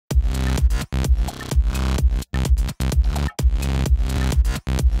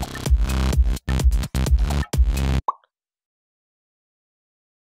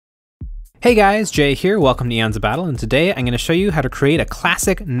Hey guys, Jay here, welcome to EonsOfBattle, and today I'm going to show you how to create a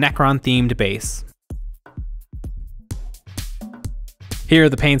classic Necron-themed base. Here are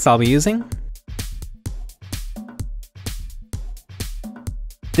the paints I'll be using.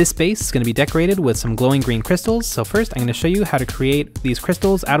 This base is going to be decorated with some glowing green crystals, so first I'm going to show you how to create these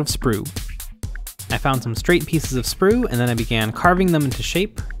crystals out of sprue. I found some straight pieces of sprue, and then I began carving them into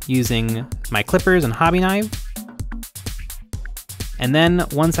shape using my clippers and hobby knife. And then,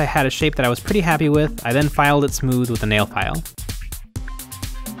 once I had a shape that I was pretty happy with, I then filed it smooth with a nail file.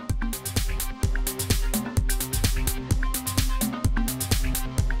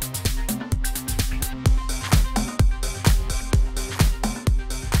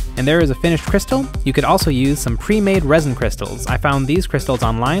 And there is a finished crystal. You could also use some pre-made resin crystals. I found these crystals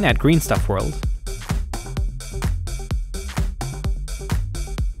online at Green Stuff World.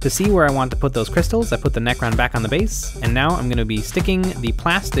 To see where I want to put those crystals, I put the Necron back on the base, and now I'm going to be sticking the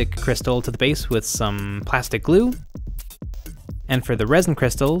plastic crystal to the base with some plastic glue. And for the resin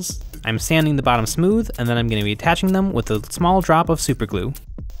crystals, I'm sanding the bottom smooth, and then I'm going to be attaching them with a small drop of super glue.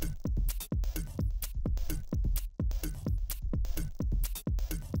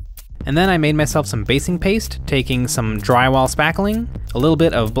 And then I made myself some basing paste, taking some drywall spackling, a little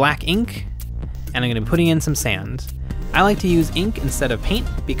bit of black ink, and I'm going to be putting in some sand. I like to use ink instead of paint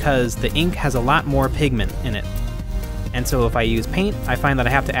because the ink has a lot more pigment in it. And so if I use paint, I find that I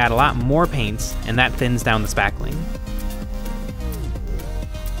have to add a lot more paints, and that thins down the spackling.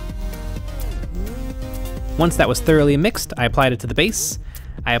 Once that was thoroughly mixed, I applied it to the base.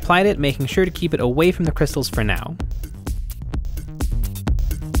 I applied it making sure to keep it away from the crystals for now.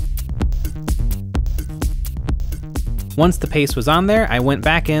 Once the paste was on there, I went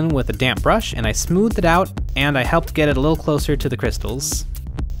back in with a damp brush and I smoothed it out, and I helped get it a little closer to the crystals.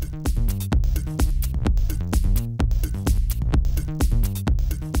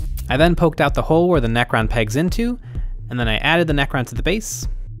 I then poked out the hole where the Necron pegs into, and then I added the Necron to the base.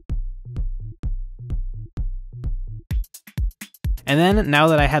 And then, now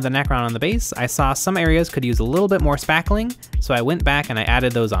that I had the Necron on the base, I saw some areas could use a little bit more spackling, so I went back and I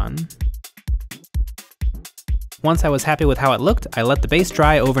added those on. Once I was happy with how it looked, I let the base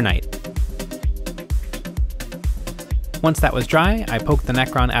dry overnight. Once that was dry, I poked the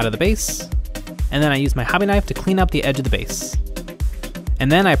Necron out of the base, and then I used my hobby knife to clean up the edge of the base.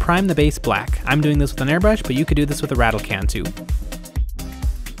 And then I primed the base black. I'm doing this with an airbrush, but you could do this with a rattle can too.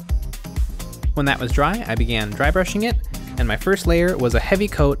 When that was dry, I began dry brushing it, and my first layer was a heavy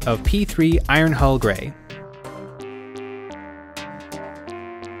coat of P3 Iron Hull Gray.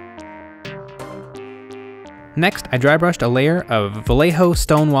 Next, I dry brushed a layer of Vallejo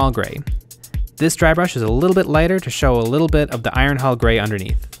Stonewall Gray. This dry brush is a little bit lighter to show a little bit of the Iron Hull Gray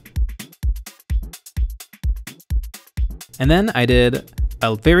underneath. And then I did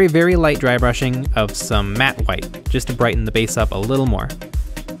a very, very light dry brushing of some matte white, just to brighten the base up a little more.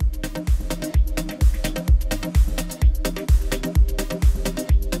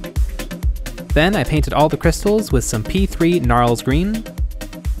 Then I painted all the crystals with some P3 Gnarls Green.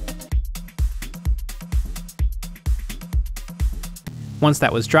 Once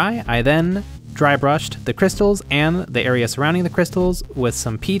that was dry, I then dry brushed the crystals and the area surrounding the crystals with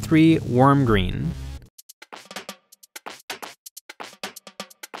some P3 Worm Green.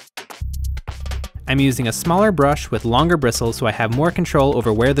 I'm using a smaller brush with longer bristles so I have more control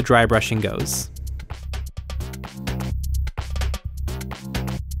over where the dry brushing goes.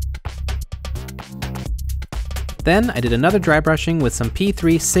 Then I did another dry brushing with some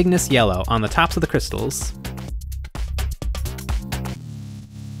P3 Cygnus Yellow on the tops of the crystals.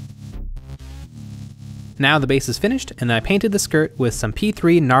 Now the base is finished, and I painted the skirt with some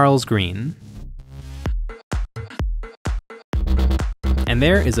P3 Gnarls Green. And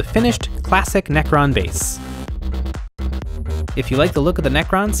there is a finished classic Necron base. If you like the look of the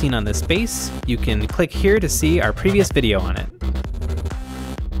Necron seen on this base, you can click here to see our previous video on it.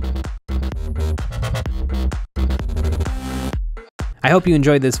 I hope you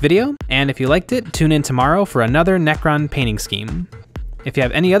enjoyed this video, and if you liked it, tune in tomorrow for another Necron painting scheme. If you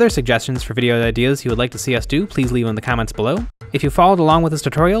have any other suggestions for video ideas you would like to see us do, please leave them in the comments below. If you followed along with this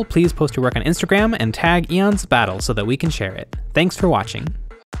tutorial, please post your work on Instagram and tag EonsOfBattle so that we can share it. Thanks for watching.